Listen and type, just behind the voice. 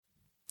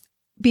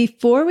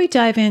Before we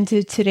dive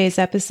into today's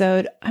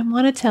episode, I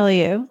want to tell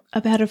you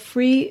about a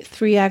free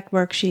 3-act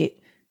worksheet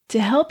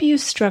to help you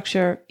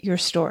structure your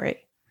story.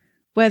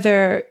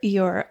 Whether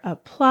you're a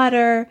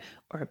plotter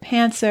or a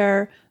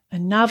pantser, a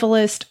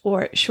novelist,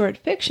 or short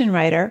fiction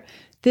writer,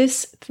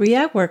 this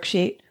 3-act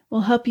worksheet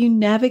will help you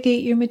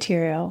navigate your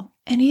material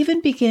and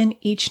even begin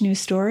each new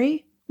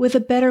story with a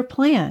better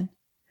plan.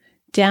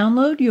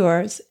 Download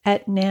yours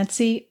at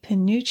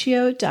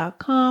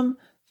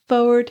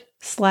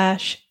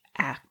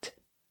nancypanuccio.com/act.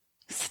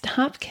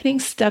 Stop getting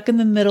stuck in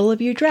the middle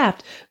of your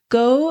draft.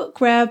 Go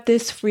grab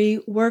this free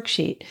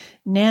worksheet,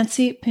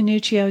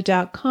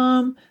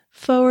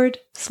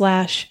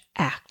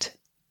 nancypanuccio.com/act.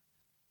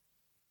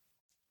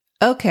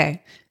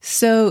 Okay,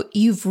 so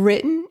you've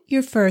written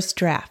your first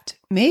draft.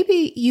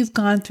 Maybe you've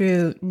gone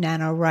through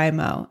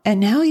NaNoWriMo, and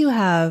now you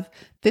have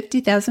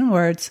 50,000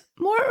 words,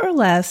 more or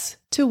less,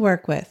 to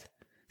work with.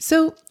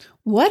 So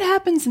what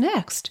happens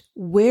next?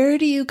 Where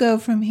do you go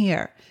from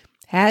here?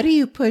 How do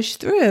you push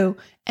through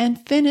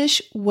and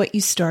finish what you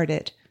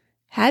started?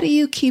 How do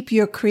you keep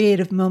your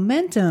creative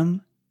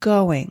momentum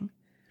going?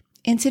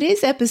 In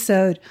today's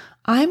episode,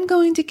 I'm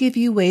going to give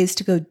you ways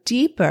to go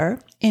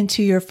deeper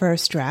into your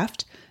first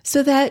draft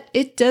so that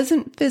it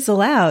doesn't fizzle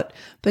out,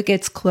 but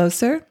gets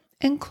closer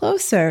and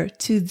closer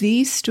to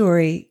the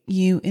story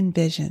you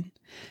envision.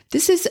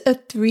 This is a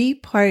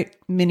 3-part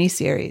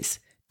mini-series.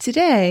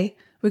 Today,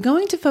 we're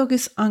going to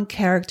focus on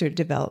character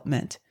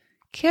development.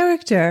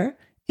 Character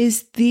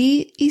is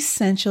the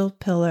essential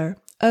pillar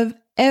of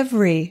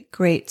every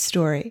great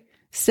story.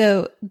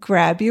 So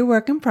grab your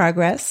work in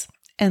progress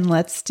and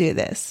let's do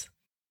this.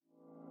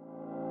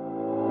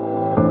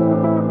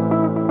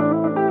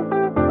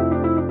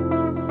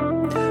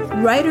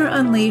 Writer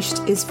Unleashed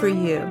is for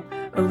you,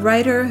 a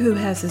writer who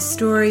has a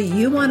story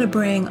you want to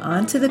bring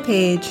onto the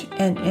page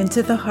and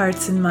into the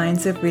hearts and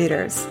minds of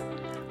readers.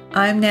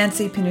 I'm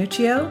Nancy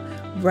Panuccio,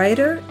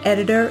 writer,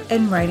 editor,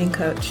 and writing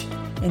coach.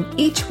 And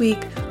each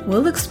week,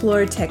 we'll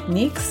explore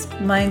techniques,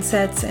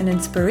 mindsets, and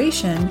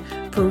inspiration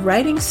for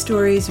writing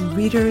stories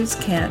readers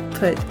can't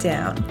put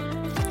down.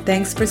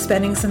 Thanks for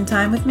spending some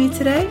time with me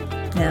today.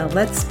 Now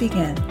let's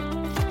begin.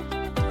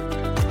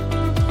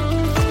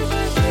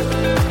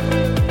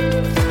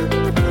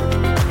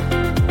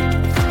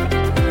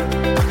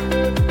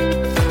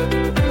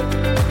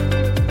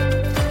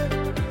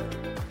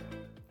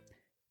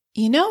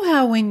 You know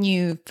how when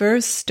you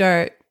first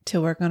start to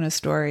work on a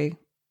story,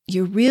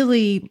 you're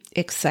really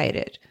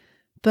excited.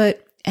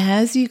 But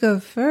as you go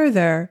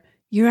further,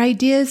 your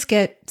ideas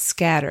get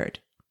scattered.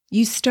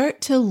 You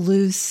start to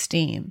lose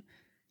steam.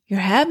 You're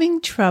having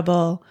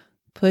trouble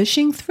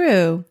pushing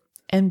through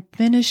and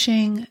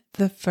finishing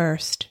the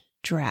first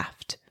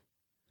draft.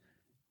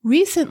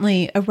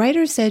 Recently, a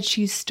writer said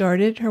she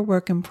started her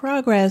work in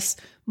progress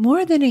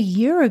more than a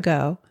year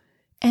ago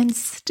and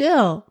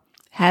still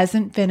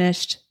hasn't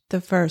finished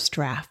the first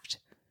draft.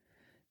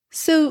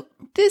 So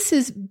this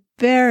is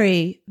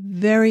very,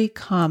 very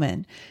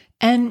common.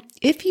 And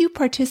if you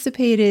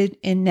participated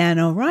in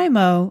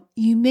NaNoWriMo,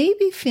 you may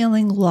be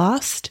feeling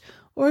lost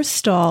or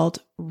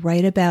stalled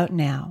right about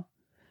now.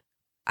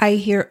 I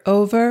hear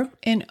over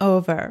and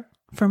over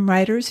from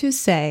writers who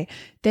say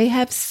they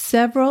have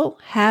several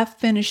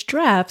half-finished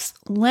drafts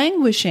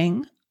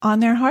languishing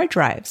on their hard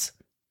drives.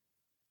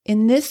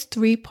 In this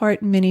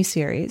 3-part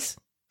mini-series,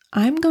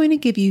 I'm going to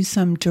give you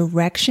some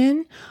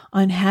direction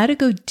on how to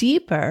go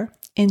deeper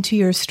into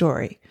your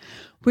story.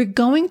 We're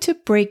going to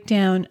break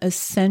down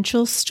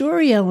essential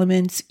story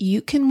elements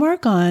you can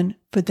work on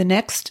for the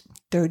next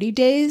 30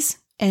 days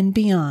and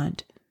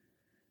beyond.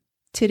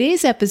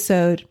 Today's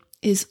episode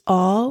is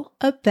all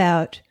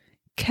about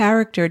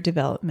character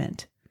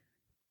development.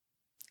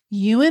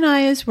 You and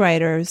I as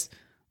writers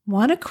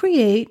want to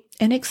create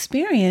an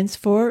experience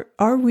for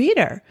our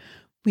reader.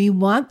 We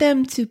want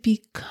them to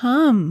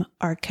become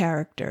our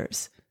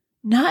characters,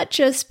 not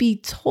just be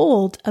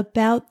told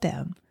about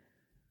them.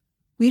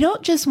 We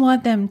don't just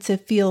want them to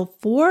feel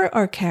for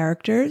our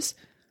characters,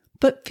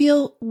 but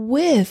feel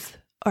with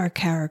our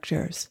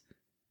characters.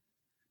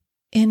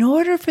 In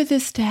order for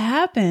this to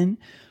happen,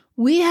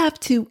 we have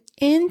to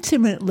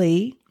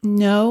intimately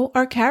know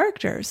our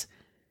characters.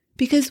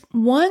 Because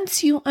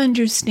once you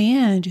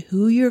understand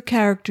who your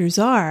characters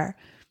are,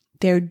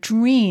 their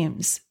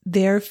dreams,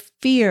 their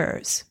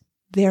fears,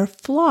 their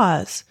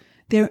flaws,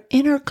 their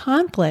inner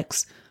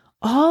conflicts,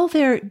 all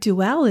their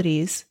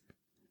dualities,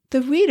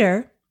 the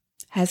reader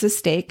has a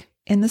stake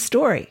in the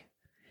story.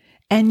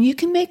 And you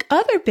can make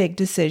other big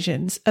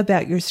decisions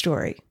about your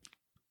story.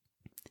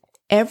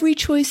 Every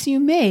choice you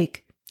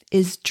make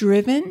is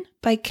driven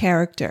by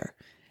character.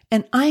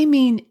 And I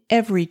mean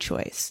every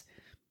choice,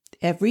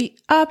 every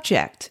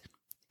object,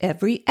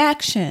 every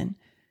action,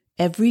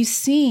 every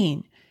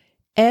scene,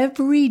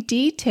 every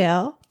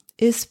detail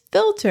is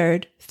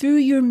filtered through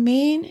your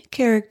main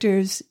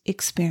character's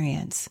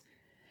experience.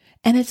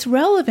 And it's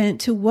relevant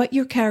to what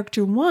your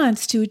character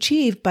wants to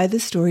achieve by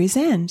the story's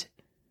end.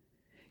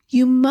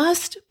 You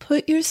must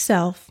put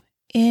yourself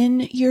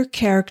in your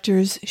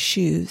character's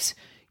shoes.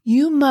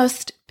 You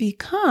must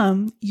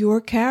become your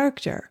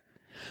character.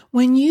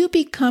 When you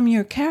become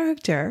your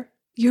character,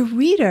 your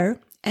reader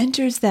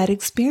enters that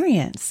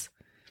experience.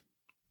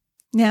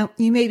 Now,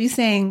 you may be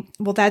saying,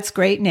 well, that's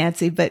great,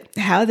 Nancy, but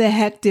how the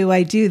heck do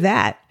I do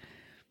that?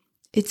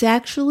 It's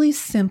actually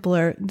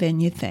simpler than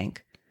you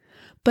think.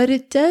 But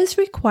it does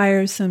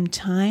require some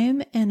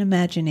time and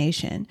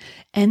imagination.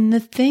 And the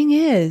thing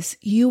is,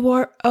 you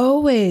are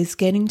always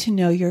getting to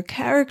know your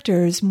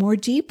characters more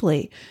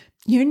deeply.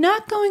 You're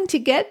not going to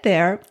get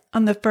there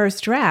on the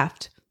first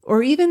draft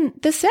or even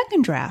the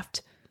second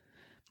draft.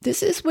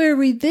 This is where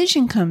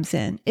revision comes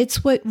in.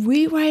 It's what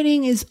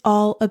rewriting is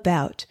all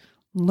about.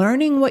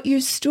 Learning what your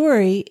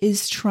story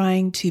is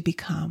trying to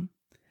become.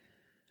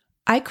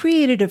 I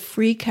created a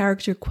free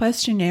character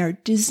questionnaire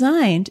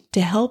designed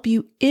to help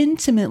you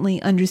intimately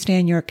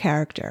understand your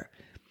character.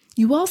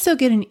 You also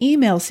get an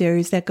email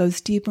series that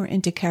goes deeper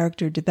into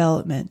character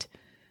development.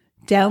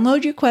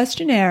 Download your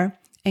questionnaire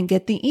and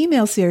get the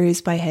email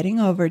series by heading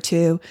over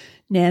to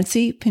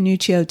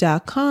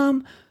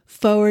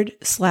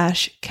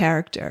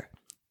nancypanuccio.com/character.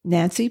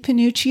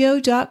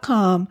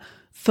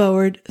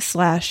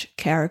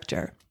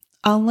 nancypanuccio.com/character.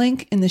 I'll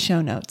link in the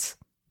show notes.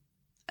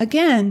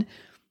 Again,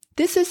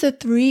 this is a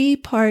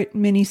 3-part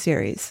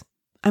mini-series.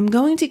 I'm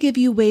going to give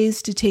you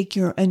ways to take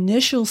your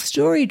initial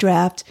story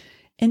draft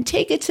and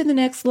take it to the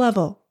next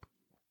level.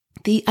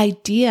 The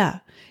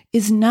idea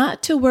is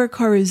not to work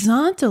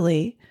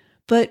horizontally,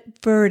 but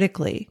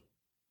vertically.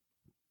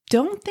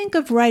 Don't think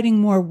of writing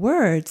more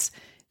words.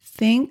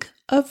 Think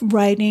of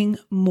writing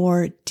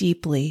more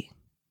deeply.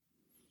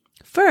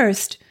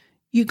 First,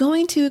 you're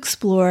going to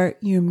explore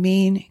your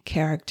main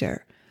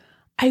character.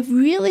 I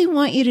really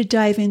want you to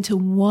dive into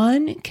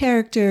one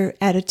character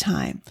at a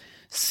time.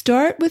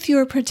 Start with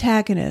your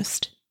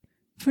protagonist.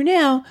 For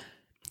now,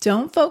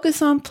 don't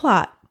focus on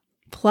plot.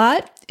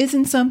 Plot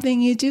isn't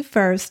something you do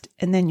first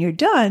and then you're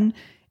done.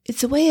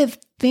 It's a way of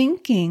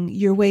thinking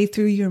your way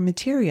through your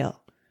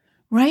material.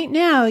 Right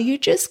now, you're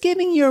just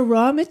giving your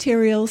raw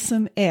material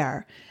some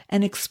air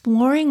and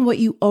exploring what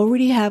you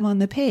already have on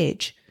the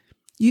page.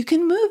 You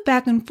can move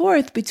back and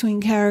forth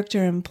between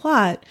character and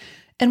plot,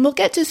 and we'll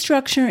get to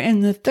structure in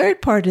the third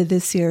part of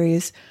this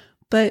series,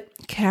 but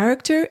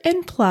character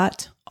and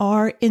plot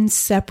are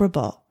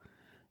inseparable.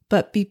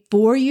 But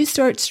before you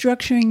start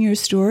structuring your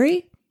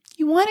story,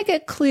 you want to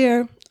get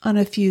clear on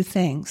a few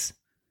things.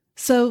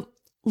 So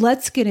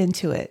let's get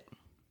into it.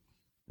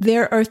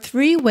 There are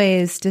 3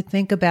 ways to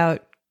think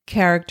about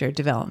character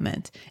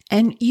development,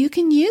 and you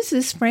can use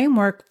this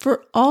framework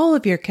for all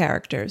of your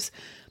characters.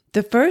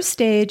 The first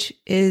stage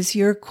is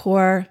your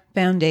core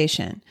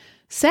foundation.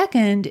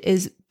 Second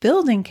is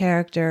building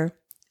character,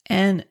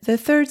 and the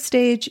third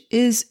stage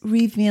is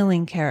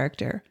revealing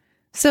character.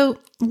 So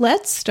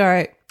let's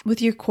start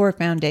with your core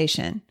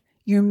foundation,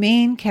 your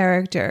main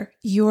character,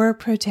 your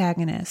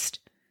protagonist.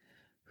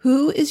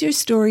 Who is your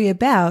story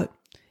about,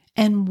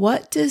 and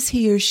what does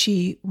he or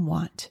she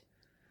want?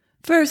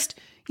 First,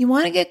 you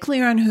want to get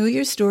clear on who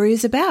your story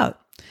is about.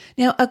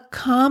 Now, a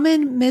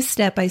common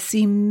misstep I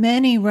see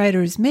many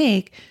writers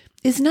make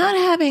is not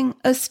having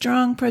a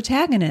strong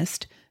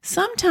protagonist.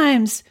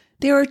 Sometimes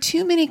there are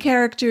too many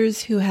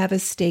characters who have a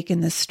stake in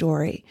the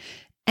story.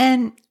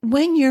 And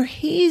when you're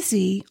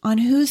hazy on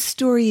whose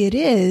story it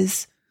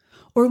is,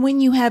 or when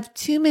you have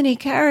too many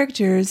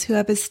characters who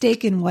have a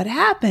stake in what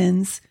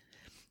happens,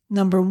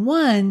 number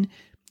 1,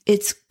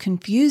 it's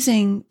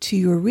confusing to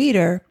your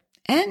reader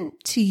and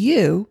to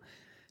you.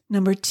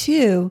 Number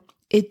 2,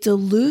 it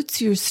dilutes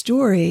your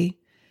story.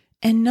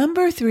 And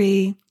number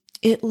 3,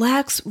 it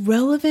lacks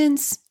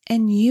relevance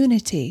and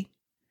unity.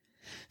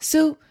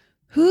 So,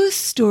 whose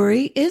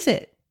story is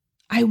it?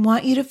 I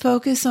want you to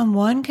focus on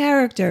one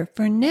character.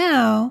 For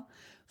now,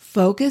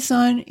 focus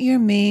on your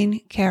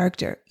main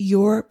character,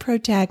 your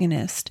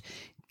protagonist.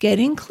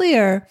 Getting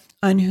clear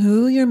on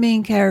who your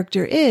main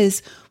character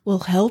is will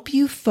help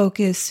you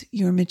focus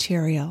your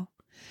material.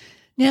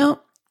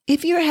 Now,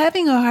 if you're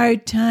having a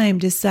hard time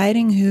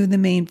deciding who the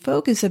main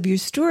focus of your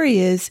story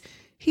is,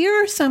 here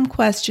are some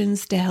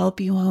questions to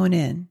help you hone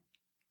in.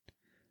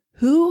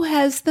 Who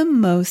has the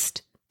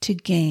most to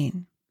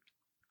gain?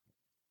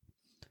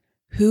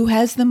 Who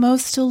has the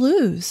most to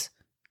lose?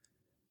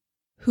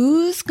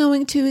 Who's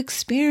going to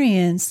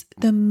experience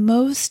the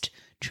most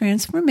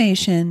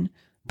transformation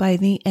by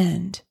the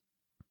end?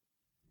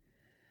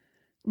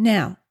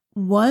 Now,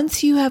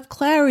 once you have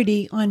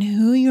clarity on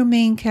who your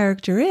main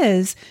character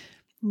is,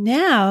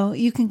 now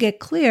you can get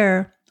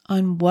clear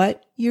on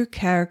what your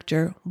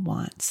character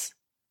wants.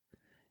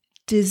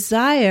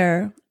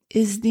 Desire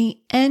is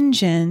the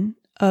engine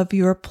of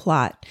your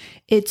plot.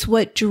 It's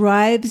what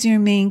drives your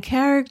main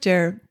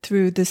character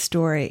through the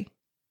story.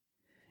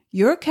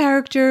 Your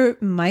character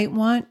might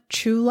want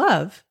true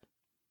love.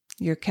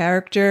 Your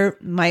character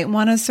might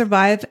want to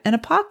survive an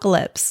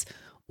apocalypse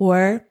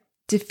or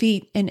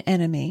defeat an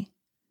enemy.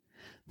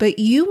 But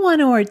you want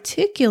to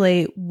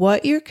articulate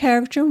what your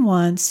character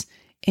wants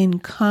in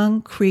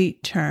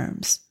concrete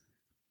terms.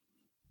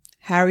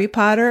 Harry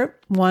Potter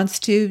wants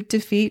to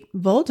defeat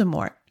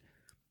Voldemort.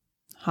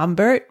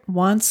 Humbert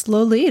wants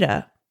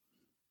Lolita.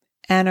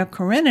 Anna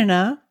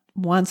Karenina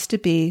wants to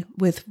be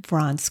with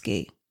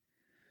Vronsky.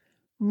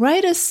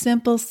 Write a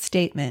simple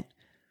statement.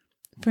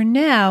 For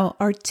now,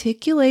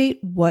 articulate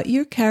what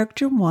your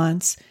character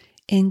wants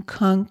in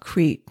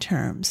concrete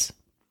terms.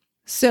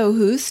 So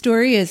whose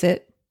story is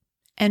it,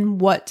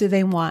 and what do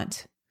they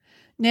want?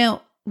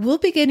 Now, we'll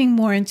be getting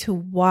more into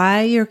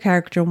why your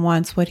character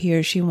wants what he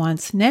or she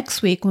wants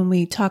next week when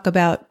we talk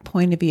about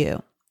point of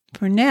view.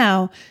 For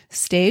now,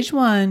 stage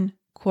 1,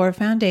 core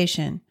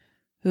foundation.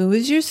 Who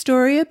is your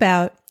story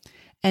about,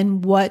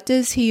 and what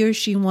does he or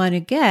she want to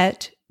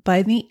get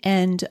by the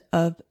end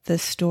of the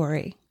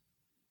story?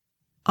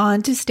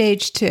 On to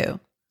stage 2.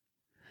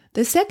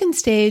 The second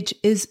stage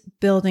is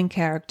building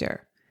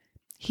character.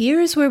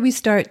 Here's where we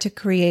start to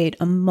create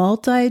a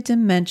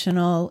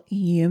multi-dimensional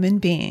human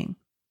being.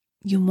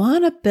 You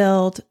want to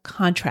build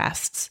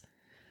contrasts.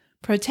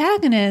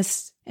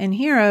 Protagonists and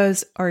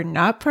heroes are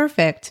not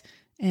perfect,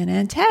 and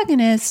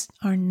antagonists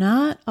are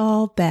not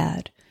all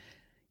bad.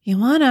 You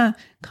want to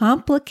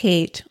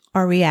complicate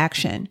our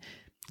reaction.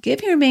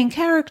 Give your main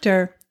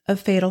character a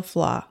fatal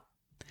flaw.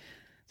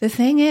 The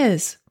thing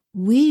is,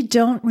 we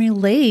don't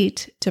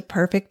relate to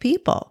perfect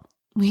people.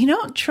 We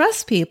don't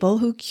trust people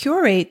who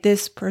curate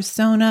this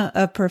persona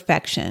of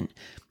perfection.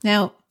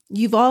 Now,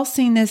 you've all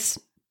seen this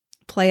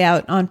play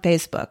out on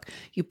Facebook.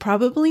 You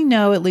probably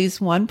know at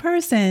least one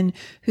person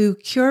who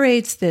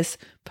curates this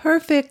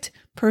perfect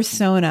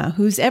persona,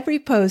 whose every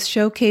post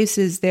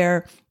showcases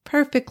their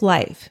perfect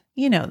life.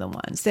 You know the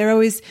ones. They're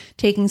always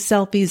taking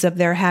selfies of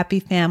their happy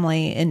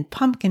family in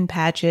pumpkin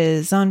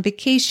patches, on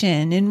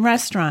vacation, in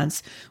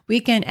restaurants,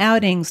 weekend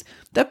outings,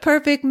 the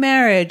perfect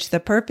marriage, the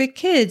perfect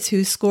kids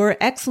who score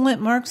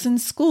excellent marks in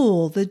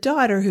school, the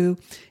daughter who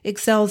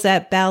excels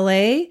at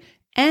ballet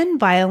and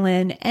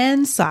violin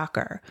and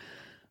soccer.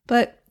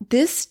 But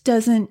this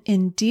doesn't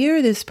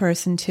endear this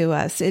person to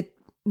us. It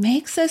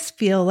makes us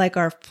feel like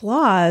our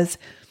flaws,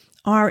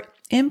 our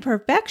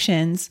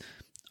imperfections,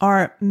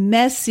 our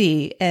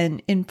messy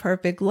and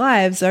imperfect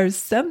lives are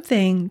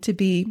something to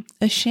be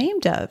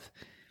ashamed of.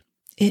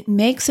 It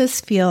makes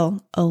us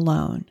feel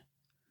alone.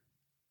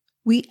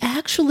 We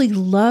actually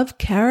love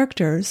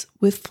characters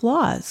with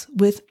flaws,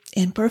 with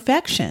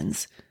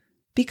imperfections,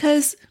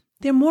 because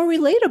they're more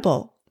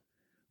relatable.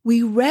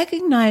 We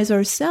recognize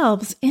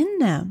ourselves in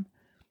them.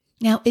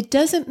 Now, it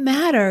doesn't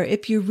matter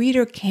if your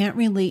reader can't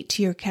relate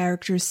to your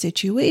character's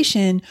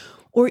situation,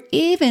 or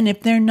even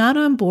if they're not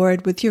on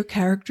board with your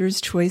character's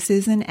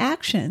choices and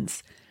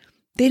actions.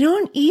 They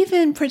don't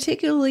even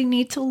particularly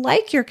need to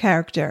like your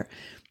character.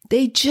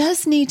 They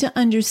just need to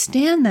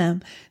understand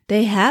them.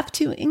 They have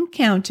to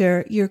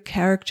encounter your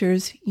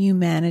character's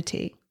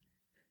humanity.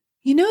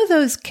 You know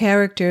those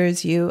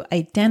characters you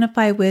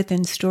identify with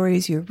in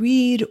stories you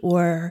read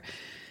or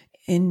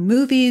in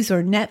movies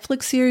or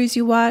Netflix series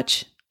you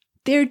watch?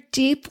 They're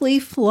deeply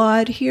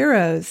flawed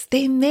heroes.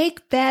 They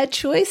make bad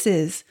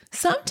choices.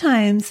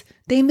 Sometimes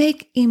they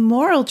make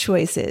immoral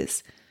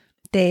choices.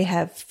 They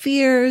have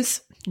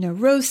fears,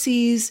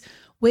 neuroses,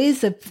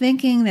 ways of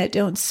thinking that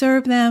don't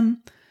serve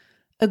them.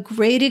 A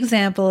great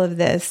example of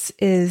this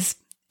is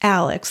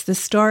Alex, the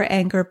star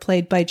anchor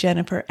played by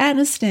Jennifer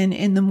Aniston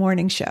in The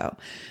Morning Show.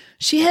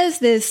 She has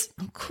this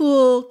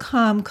cool,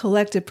 calm,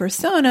 collected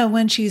persona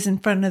when she's in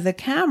front of the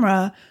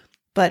camera,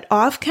 but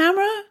off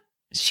camera,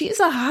 she's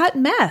a hot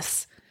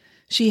mess.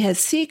 She has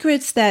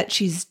secrets that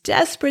she's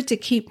desperate to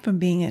keep from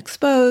being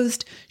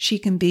exposed. She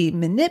can be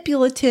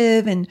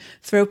manipulative and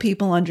throw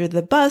people under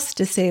the bus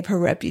to save her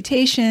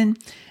reputation.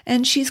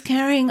 And she's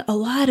carrying a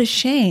lot of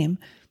shame.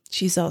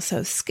 She's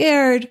also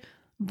scared,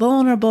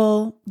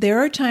 vulnerable. There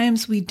are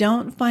times we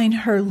don't find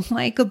her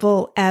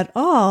likable at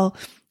all,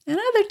 and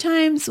other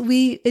times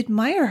we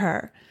admire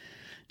her.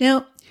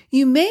 Now,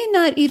 you may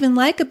not even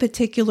like a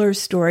particular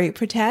story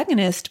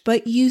protagonist,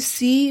 but you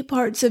see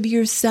parts of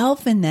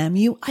yourself in them.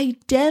 You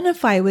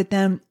identify with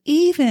them,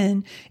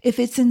 even if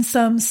it's in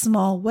some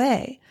small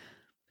way.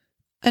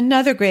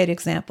 Another great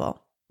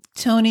example,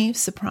 Tony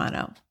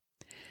Soprano.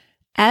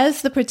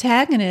 As the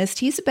protagonist,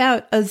 he's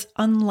about as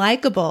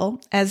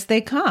unlikable as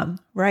they come,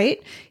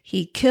 right?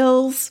 He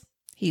kills,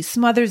 he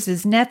smothers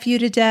his nephew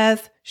to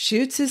death,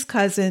 shoots his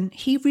cousin.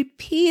 He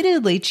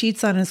repeatedly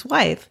cheats on his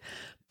wife,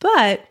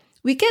 but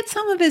we get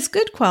some of his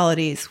good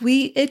qualities.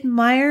 We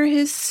admire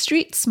his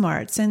street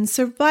smarts and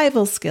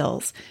survival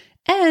skills,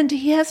 and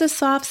he has a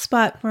soft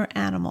spot for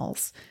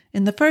animals.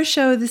 In the first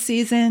show of the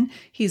season,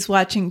 he's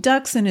watching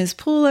ducks in his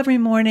pool every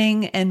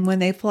morning, and when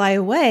they fly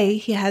away,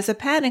 he has a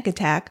panic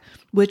attack,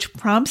 which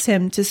prompts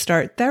him to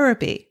start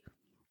therapy.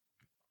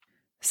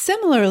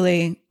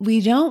 Similarly, we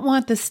don't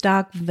want the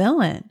stock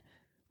villain.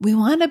 We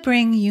want to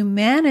bring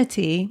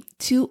humanity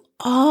to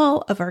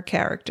all of our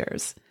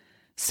characters.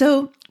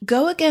 So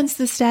go against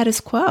the status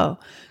quo,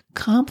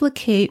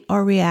 complicate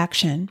our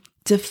reaction,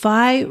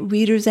 defy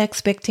readers'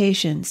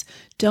 expectations.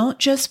 Don't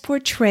just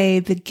portray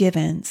the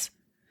givens.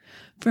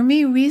 For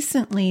me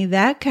recently,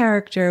 that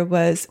character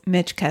was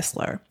Mitch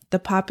Kessler, the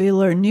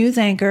popular news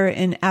anchor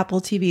in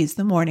Apple TV's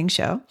The Morning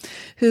Show,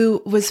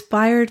 who was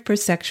fired for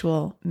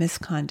sexual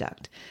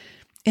misconduct.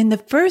 In the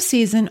first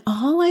season,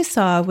 all I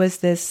saw was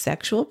this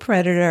sexual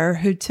predator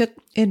who took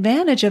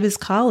advantage of his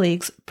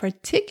colleagues,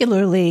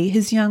 particularly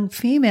his young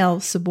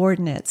female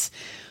subordinates.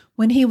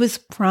 When he was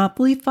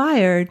promptly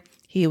fired,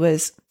 he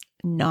was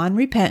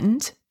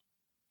non-repentant.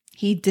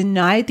 He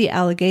denied the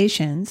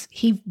allegations.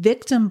 He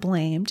victim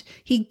blamed.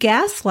 He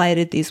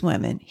gaslighted these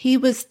women. He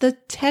was the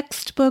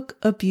textbook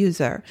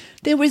abuser.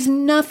 There was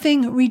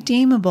nothing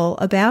redeemable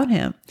about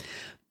him.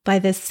 By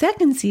the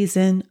second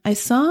season, I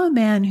saw a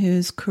man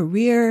whose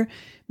career,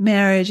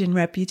 marriage, and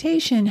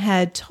reputation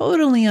had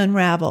totally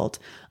unraveled,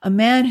 a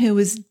man who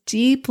was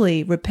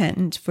deeply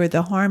repentant for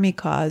the harm he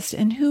caused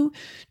and who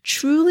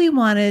truly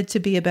wanted to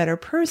be a better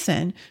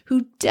person,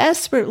 who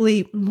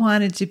desperately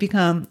wanted to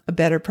become a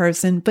better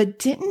person, but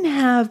didn't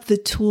have the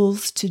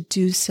tools to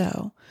do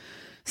so.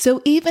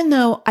 So even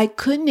though I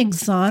couldn't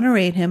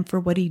exonerate him for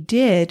what he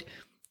did,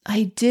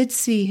 I did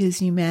see his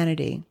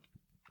humanity.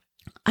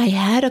 I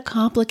had a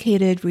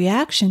complicated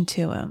reaction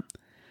to him.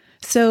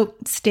 So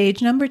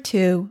stage number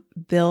 2,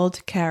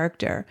 build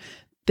character.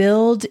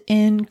 Build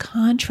in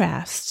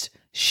contrast.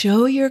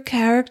 Show your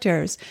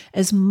characters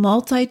as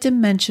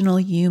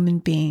multidimensional human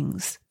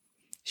beings.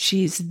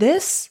 She's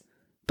this,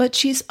 but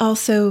she's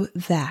also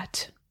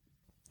that.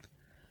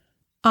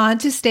 On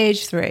to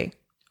stage 3,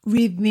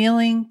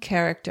 revealing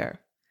character.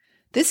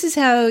 This is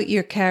how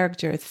your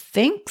character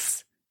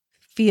thinks,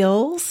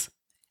 feels,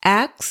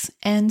 acts,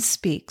 and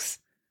speaks.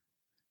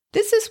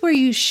 This is where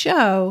you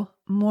show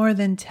more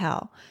than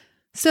tell.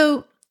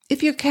 So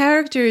if your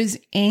character is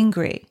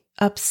angry,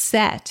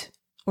 upset,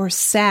 or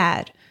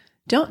sad,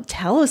 don't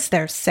tell us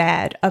they're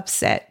sad,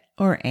 upset,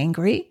 or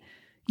angry.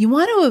 You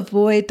want to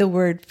avoid the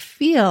word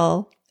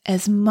feel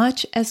as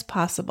much as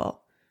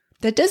possible.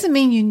 That doesn't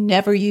mean you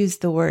never use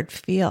the word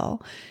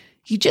feel.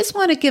 You just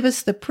want to give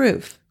us the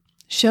proof.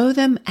 Show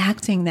them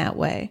acting that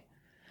way.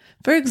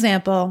 For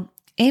example,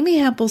 Amy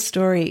Hempel's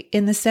story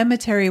in the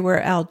cemetery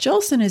where Al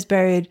Jolson is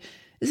buried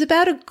is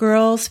about a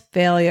girl's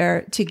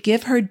failure to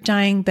give her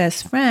dying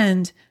best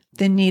friend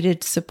the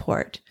needed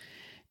support.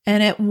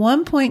 And at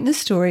one point in the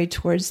story,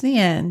 towards the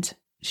end,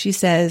 she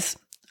says,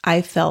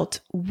 I felt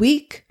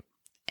weak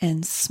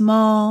and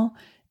small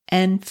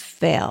and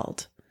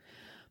failed.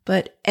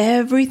 But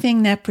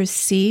everything that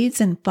precedes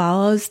and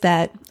follows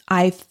that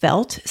I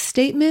felt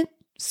statement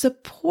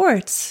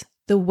supports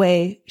the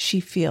way she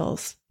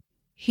feels.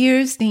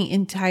 Here's the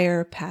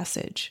entire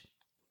passage.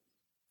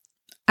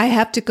 I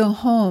have to go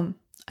home,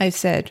 I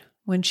said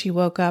when she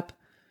woke up.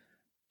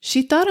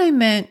 She thought I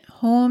meant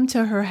home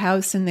to her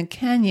house in the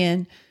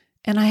canyon,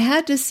 and I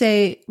had to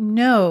say,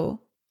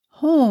 no,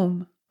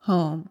 home,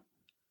 home.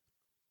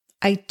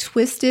 I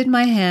twisted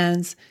my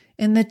hands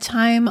in the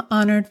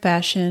time-honored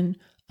fashion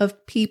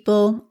of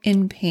people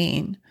in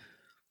pain.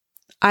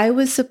 I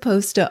was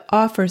supposed to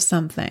offer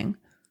something,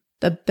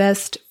 the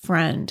best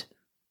friend.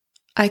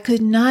 I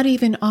could not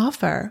even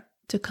offer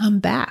to come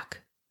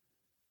back.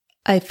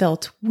 I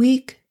felt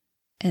weak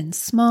and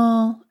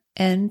small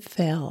and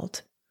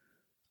failed.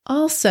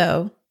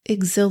 Also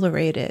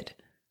exhilarated.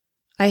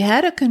 I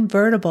had a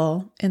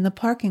convertible in the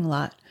parking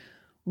lot.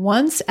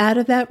 Once out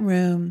of that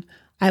room,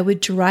 I would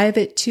drive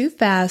it too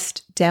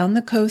fast down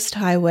the coast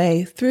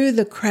highway through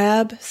the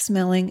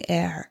crab-smelling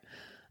air.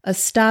 A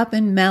stop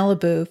in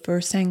Malibu for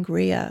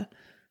sangria.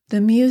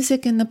 The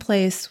music in the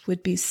place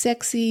would be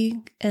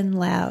sexy and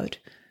loud.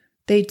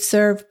 They'd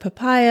serve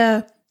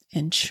papaya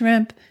and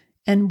shrimp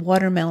and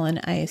watermelon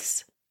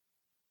ice.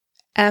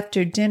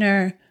 After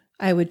dinner,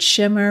 I would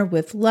shimmer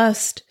with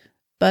lust,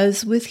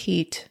 buzz with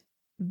heat,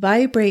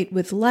 vibrate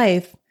with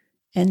life,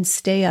 and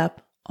stay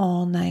up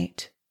all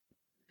night.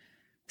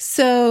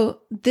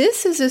 So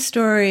this is a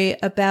story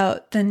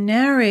about the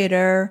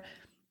narrator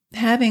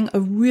having a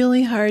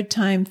really hard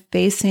time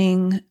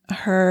facing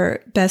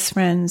her best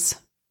friend's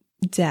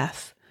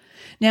death.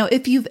 Now,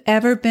 if you've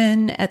ever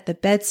been at the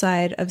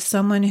bedside of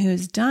someone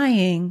who's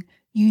dying,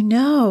 you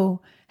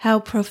know how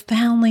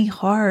profoundly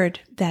hard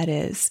that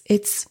is.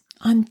 It's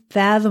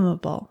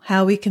unfathomable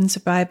how we can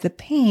survive the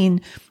pain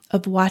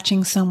of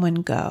watching someone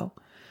go.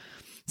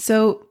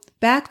 So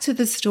back to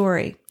the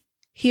story.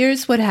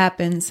 Here's what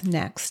happens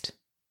next.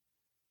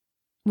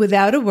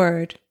 Without a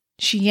word,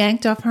 she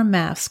yanked off her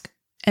mask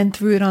and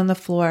threw it on the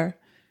floor.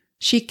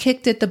 She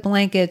kicked at the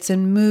blankets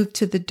and moved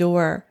to the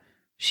door.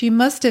 She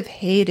must have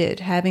hated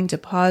having to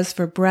pause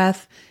for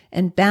breath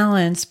and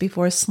balance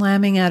before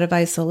slamming out of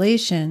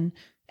isolation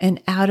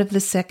and out of the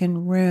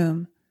second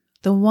room,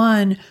 the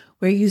one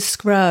where you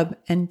scrub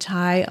and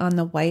tie on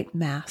the white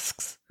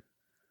masks.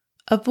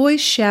 A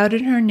voice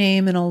shouted her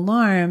name in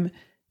alarm,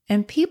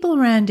 and people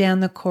ran down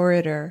the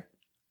corridor.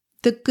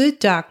 The good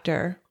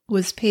doctor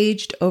was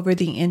paged over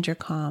the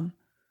intercom.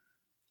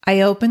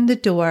 I opened the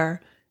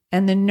door,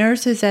 and the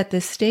nurses at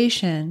the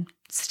station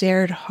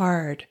stared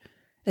hard,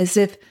 as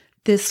if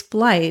this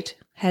flight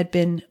had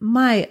been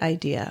my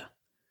idea.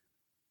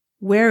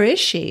 Where is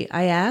she?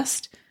 I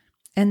asked,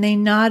 and they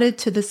nodded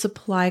to the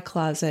supply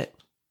closet.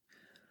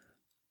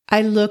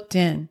 I looked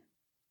in.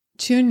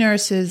 2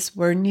 nurses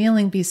were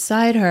kneeling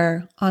beside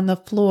her on the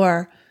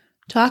floor,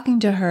 talking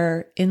to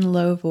her in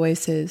low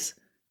voices.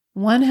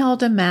 One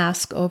held a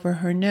mask over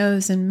her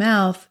nose and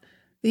mouth.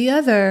 The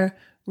other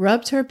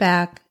rubbed her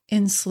back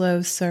in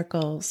slow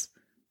circles.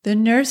 The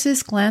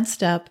nurses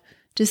glanced up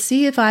to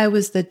see if I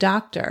was the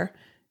doctor,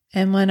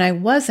 and when I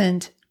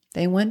wasn't,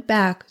 they went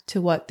back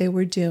to what they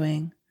were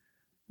doing.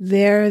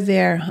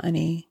 There,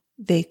 honey,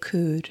 they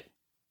cooed.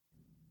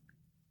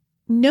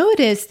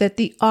 Notice that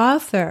the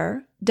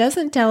author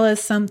doesn't tell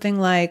us something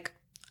like,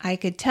 I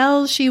could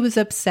tell she was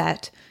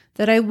upset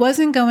that I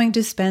wasn't going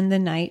to spend the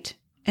night,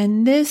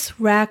 and this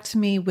racked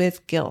me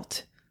with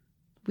guilt.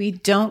 We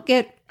don't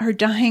get her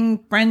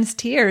dying friend's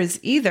tears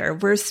either.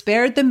 We're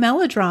spared the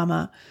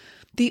melodrama.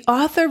 The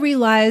author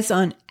relies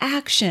on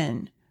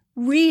action,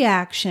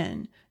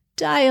 reaction,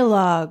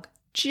 dialogue,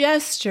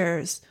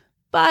 gestures,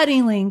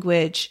 body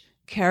language,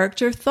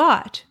 character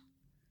thought.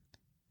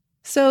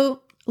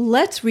 So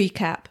let's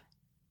recap.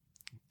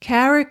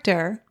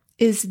 Character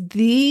is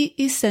the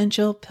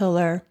essential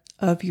pillar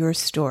of your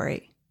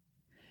story.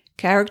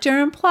 Character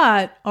and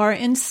plot are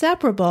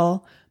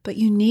inseparable, but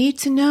you need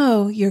to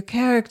know your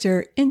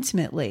character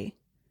intimately.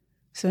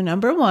 So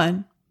number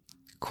 1,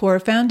 core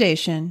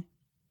foundation.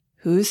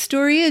 Whose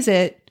story is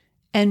it,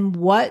 and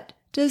what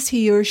does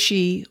he or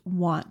she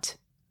want?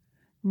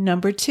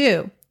 Number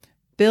 2,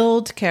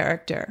 build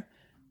character.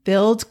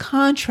 Build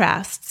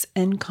contrasts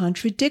and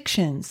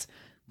contradictions.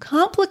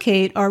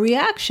 Complicate our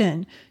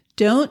reaction.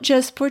 Don't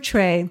just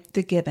portray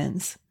the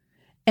givens.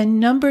 And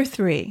number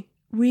 3,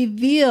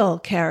 reveal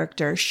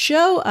character.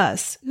 Show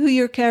us who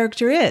your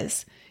character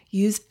is.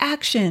 Use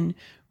action,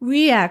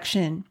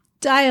 reaction,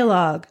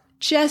 dialogue,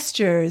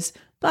 gestures,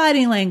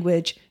 body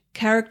language,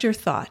 character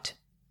thought.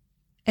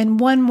 And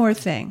one more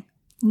thing.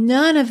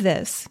 None of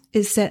this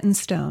is set in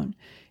stone.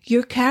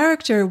 Your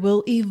character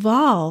will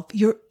evolve.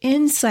 Your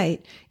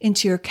insight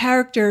into your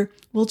character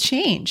will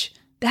change.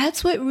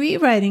 That's what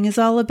rewriting is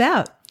all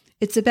about.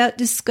 It's about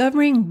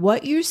discovering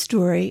what your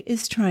story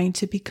is trying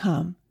to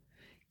become.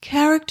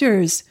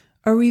 Characters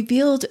are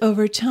revealed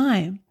over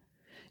time.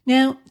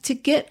 Now, to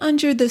get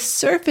under the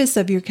surface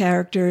of your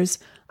characters,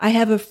 I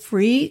have a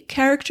free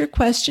character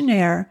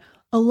questionnaire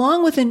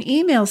along with an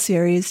email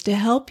series to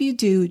help you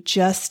do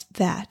just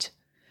that.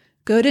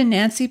 Go to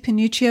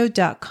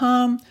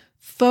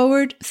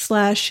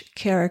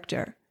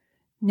nancypanuccio.com/character.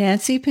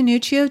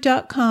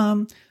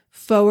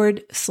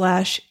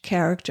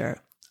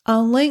 nancypanuccio.com/character.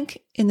 I'll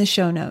link in the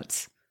show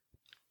notes.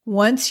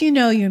 Once you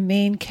know your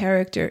main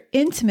character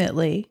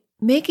intimately,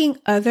 making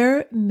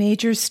other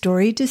major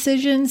story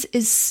decisions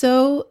is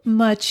so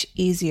much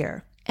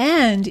easier,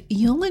 and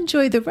you'll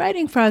enjoy the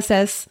writing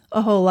process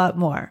a whole lot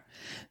more.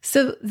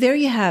 So there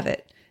you have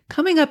it.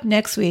 Coming up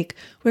next week,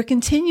 we're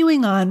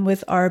continuing on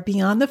with our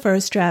Beyond the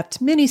First Draft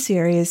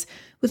mini-series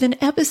with an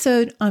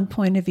episode on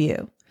point of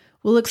view.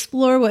 We'll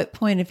explore what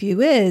point of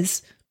view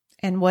is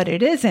and what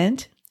it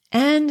isn't,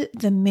 and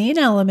the main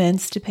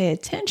elements to pay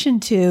attention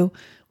to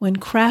when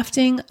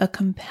crafting a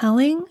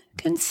compelling,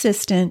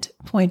 consistent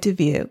point of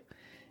view.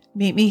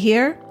 Meet me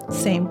here,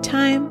 same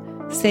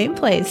time, same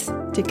place,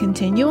 to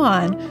continue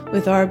on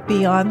with our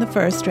Beyond the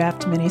First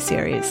Draft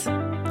mini-series.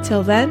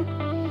 Till then,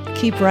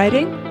 keep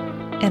writing,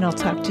 and I'll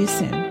talk to you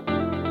soon.